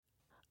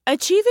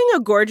Achieving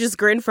a gorgeous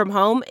grin from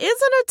home isn't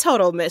a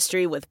total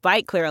mystery with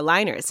Byte Clear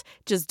aligners.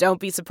 Just don't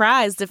be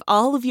surprised if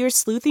all of your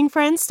sleuthing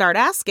friends start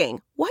asking,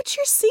 "What's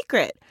your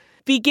secret?"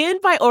 Begin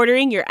by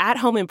ordering your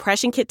at-home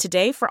impression kit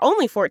today for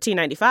only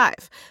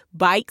 $14.95.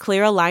 Byte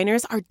Clear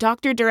aligners are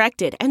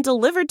doctor-directed and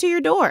delivered to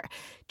your door.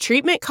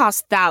 Treatment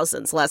costs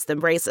thousands less than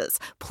braces.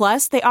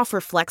 Plus, they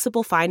offer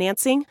flexible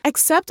financing,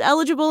 accept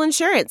eligible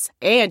insurance,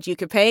 and you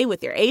can pay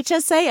with your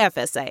HSA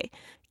FSA.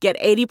 Get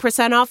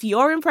 80% off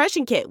your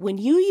impression kit when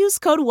you use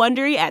code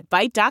WONDERY at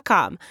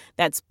Byte.com.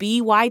 That's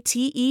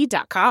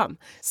BYTE.com.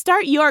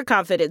 Start your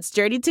confidence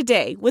journey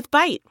today with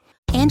Byte.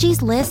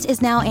 Angie's List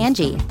is now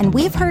Angie, and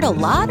we've heard a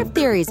lot of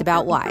theories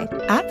about why.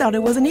 I thought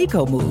it was an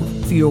eco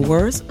move. Fewer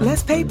words,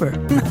 less paper.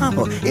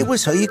 No, it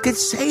was so you could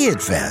say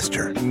it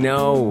faster.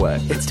 No,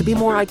 it's to be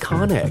more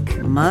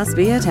iconic. Must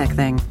be a tech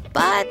thing.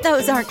 But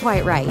those aren't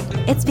quite right.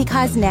 It's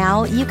because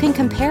now you can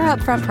compare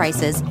upfront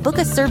prices, book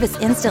a service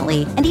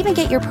instantly, and even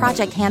get your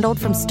project handled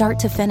from start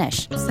to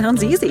finish.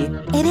 Sounds easy.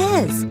 It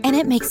is, and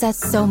it makes us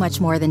so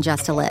much more than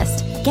just a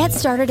list. Get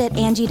started at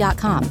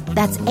Angie.com.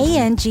 That's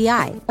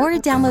ANGI, or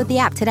download the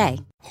app today.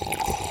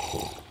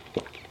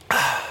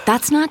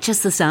 That's not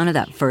just the sound of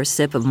that first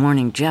sip of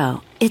Morning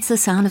Joe. It's the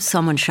sound of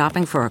someone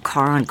shopping for a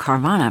car on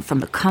Carvana from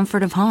the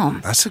comfort of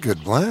home. That's a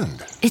good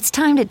blend. It's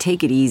time to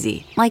take it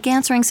easy, like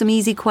answering some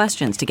easy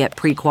questions to get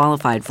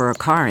pre-qualified for a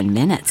car in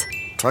minutes.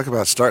 Talk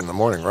about starting the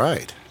morning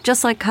right.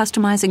 Just like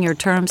customizing your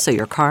terms so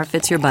your car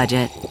fits your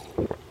budget.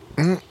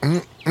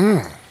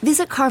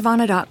 Visit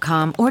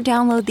Carvana.com or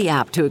download the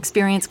app to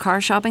experience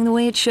car shopping the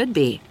way it should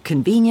be.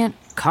 Convenient,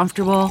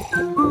 comfortable.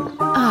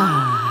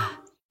 Ah.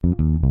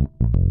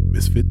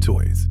 Misfit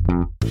Toys.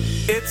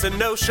 It's a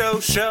no-show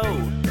show.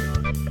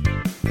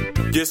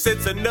 Yes,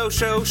 it's a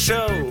no-show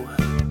show.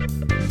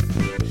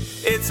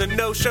 It's a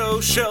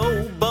no-show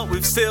show, but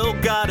we've still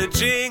got a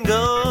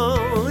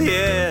jingle,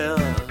 yeah.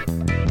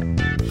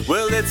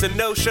 Well, it's a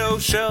no-show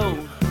show.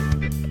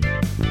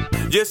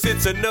 Yes,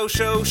 it's a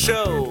no-show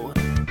show.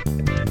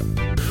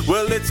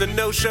 Well, it's a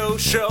no-show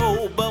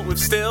show, but we've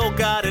still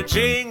got a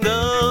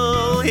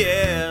jingle,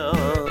 yeah.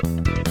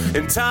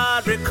 And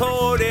Todd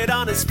recorded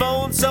on his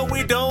phone so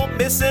we don't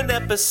miss an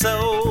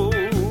episode.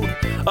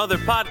 Other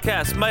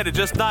podcasts might have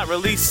just not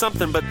released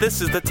something, but this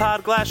is the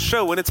Todd Glass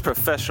Show and it's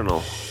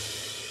professional.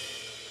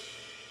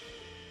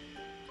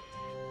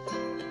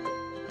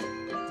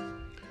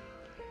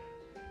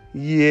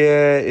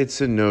 Yeah,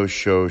 it's a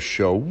no-show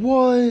show.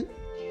 What?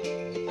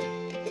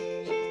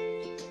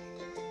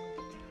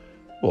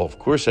 Well, of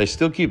course, I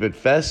still keep it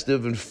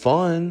festive and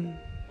fun.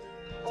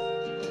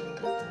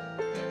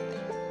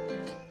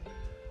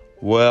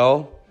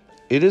 Well,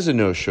 it is a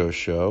no-show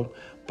show,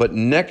 but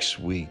next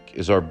week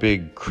is our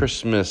big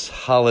Christmas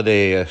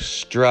holiday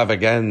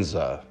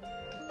extravaganza.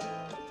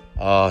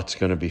 Oh, it's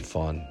going to be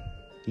fun.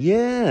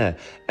 Yeah,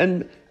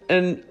 and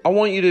I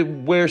want you to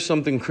wear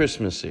something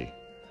Christmassy.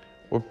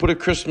 Or put a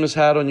Christmas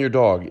hat on your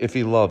dog if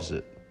he loves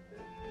it.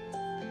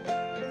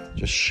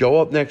 Just show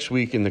up next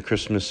week in the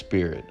Christmas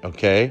spirit,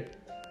 okay?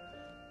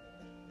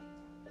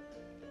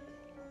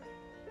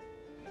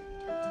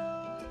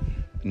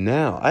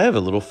 Now, I have a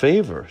little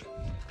favor.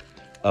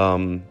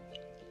 A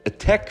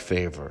tech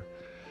favor.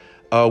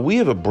 We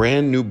have a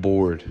brand new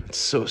board. It's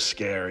so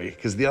scary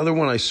because the other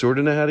one I sort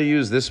of know how to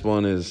use. This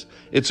one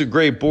it's a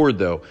great board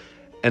though.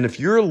 And if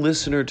you're a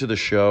listener to the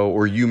show,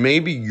 or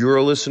maybe you're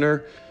a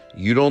listener,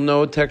 you don't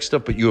know tech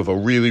stuff, but you have a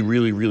really,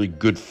 really, really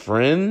good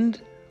friend,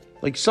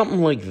 like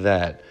something like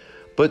that,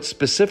 but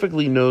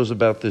specifically knows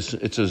about this.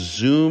 It's a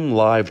Zoom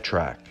live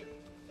track.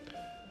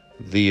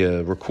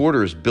 The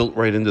recorder is built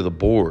right into the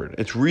board.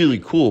 It's really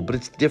cool, but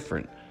it's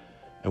different.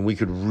 And we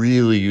could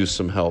really use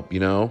some help, you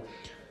know?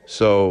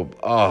 So,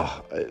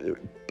 it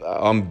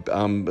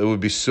would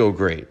be so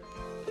great.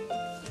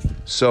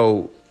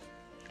 So,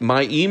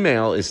 my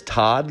email is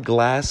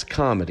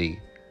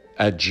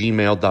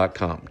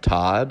toddglasscomedy@gmail.com.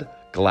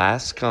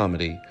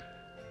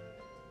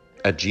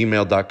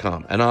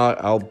 toddglasscomedy@gmail.com. And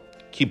I'll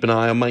keep an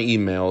eye on my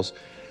emails.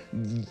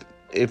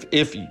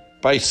 If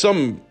by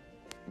some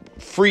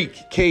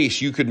freak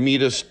case you could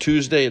meet us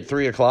Tuesday at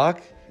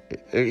 3:00,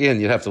 again,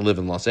 you'd have to live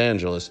in Los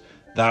Angeles.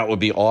 That would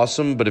be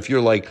awesome. But if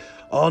you're like,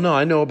 oh no,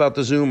 I know about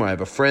the Zoom, I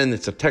have a friend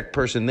that's a tech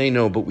person, they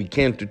know, but we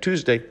can't do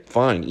Tuesday,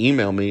 fine,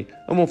 email me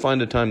and we'll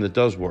find a time that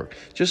does work.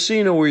 Just so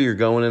you know where you're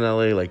going in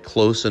LA, like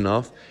close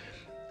enough.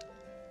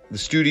 The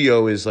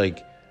studio is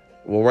like,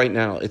 well, right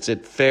now it's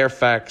at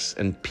Fairfax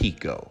and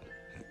Pico.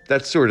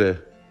 That sort of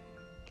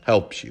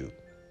helps you.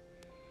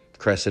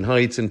 Crescent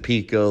Heights and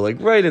Pico,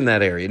 like right in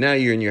that area. Now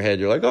you're in your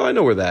head, you're like, oh, I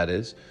know where that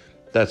is.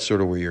 That's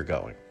sort of where you're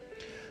going.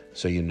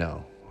 So you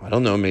know. I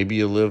don't know, maybe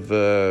you live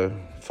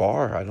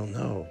far, I don't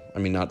know. I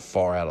mean, not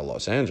far out of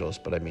Los Angeles,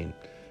 but I mean,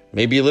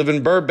 maybe you live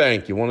in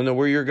Burbank, you want to know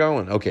where you're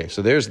going. Okay,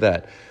 so there's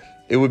that.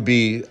 I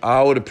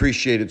would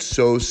appreciate it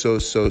so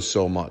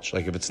much.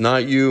 Like if it's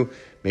not you,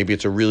 maybe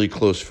it's a really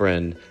close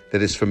friend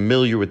that is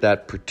familiar with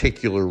that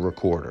particular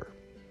recorder.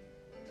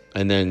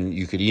 And then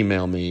you could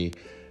email me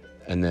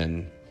and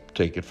then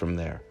take it from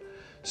there.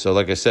 So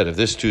like I said, if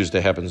this Tuesday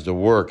happens to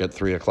work at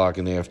 3 o'clock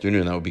in the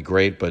afternoon, that would be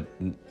great. But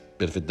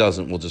if it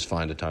doesn't, we'll just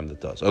find a time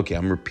that does. Okay,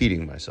 I'm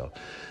repeating myself.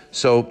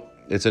 So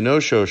it's a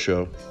no-show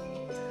show.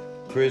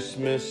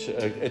 Christmas.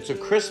 It's a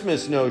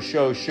Christmas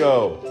no-show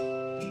show.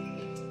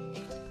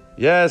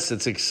 Yes,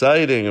 it's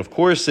exciting. Of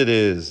course it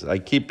is. I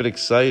keep it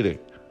exciting.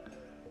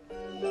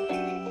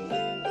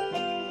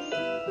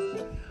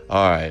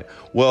 All right.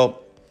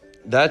 Well,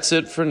 that's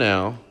it for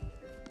now.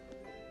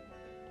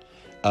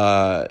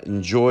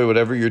 Enjoy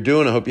whatever you're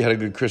doing. I hope you had a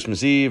good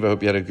Christmas Eve. I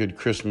hope you had a good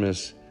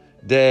Christmas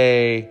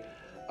Day.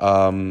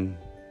 And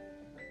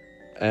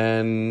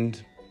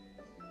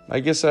I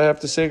guess I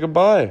have to say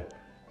goodbye.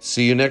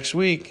 See you next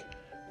week.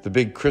 The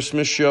big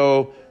Christmas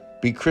show.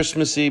 Be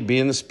Christmassy. Be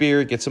in the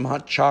spirit. Get some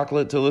hot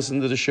chocolate to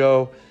listen to the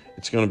show.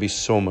 It's going to be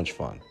so much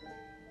fun.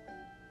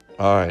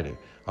 All righty.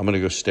 I'm going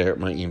to go stare at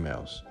my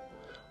emails.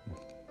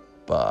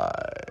 Bye.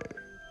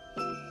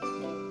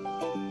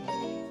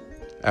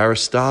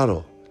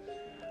 Aristotle.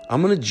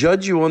 I'm going to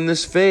judge you on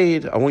this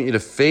fade. I want you to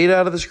fade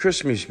out of this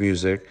Christmas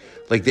music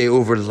like they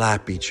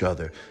overlap each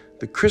other.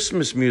 The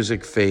Christmas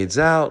music fades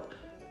out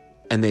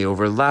and they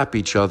overlap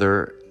each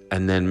other,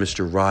 and then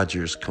Mr.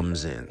 Rogers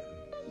comes in.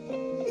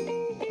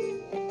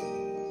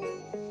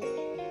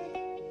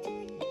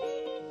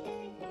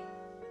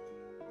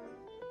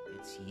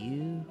 It's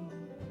you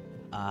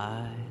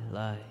I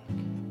like.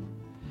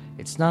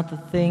 It's not the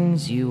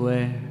things you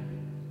wear,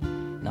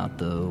 not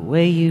the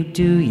way you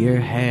do your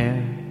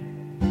hair,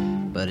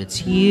 but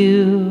it's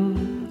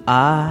you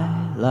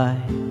I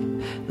like,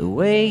 the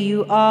way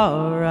you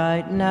are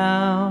right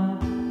now,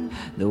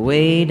 the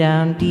way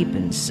down deep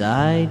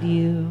inside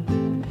you,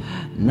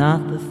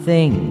 not the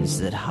things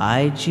that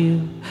hide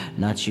you,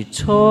 not your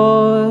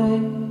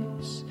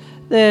toys,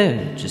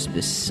 they're just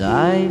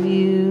beside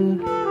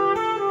you,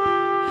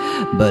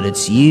 but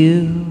it's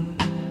you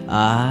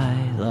I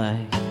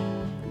like,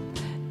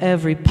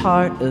 every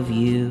part of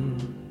you,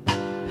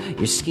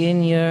 your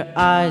skin, your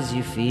eyes,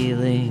 your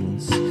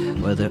feelings,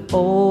 whether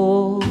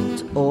old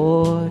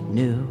or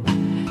new.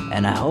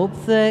 And I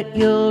hope that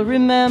you'll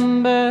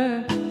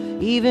remember,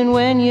 even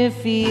when you're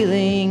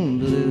feeling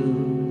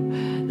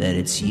blue, that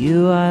it's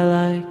you I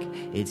like,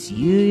 it's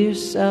you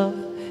yourself,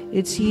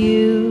 it's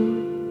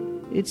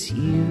you, it's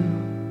you,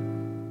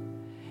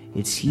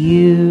 it's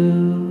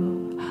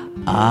you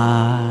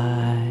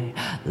I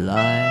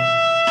like.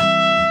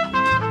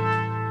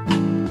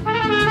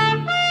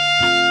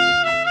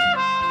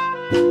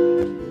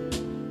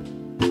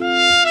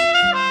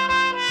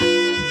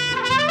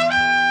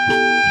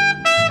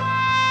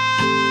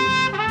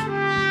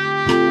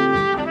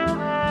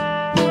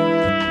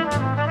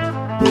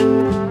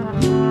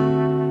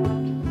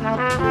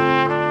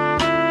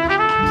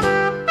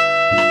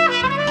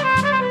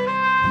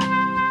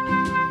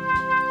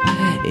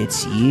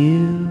 It's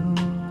you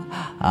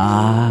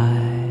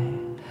I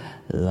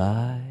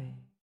like.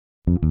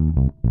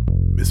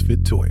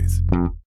 Misfit Toys.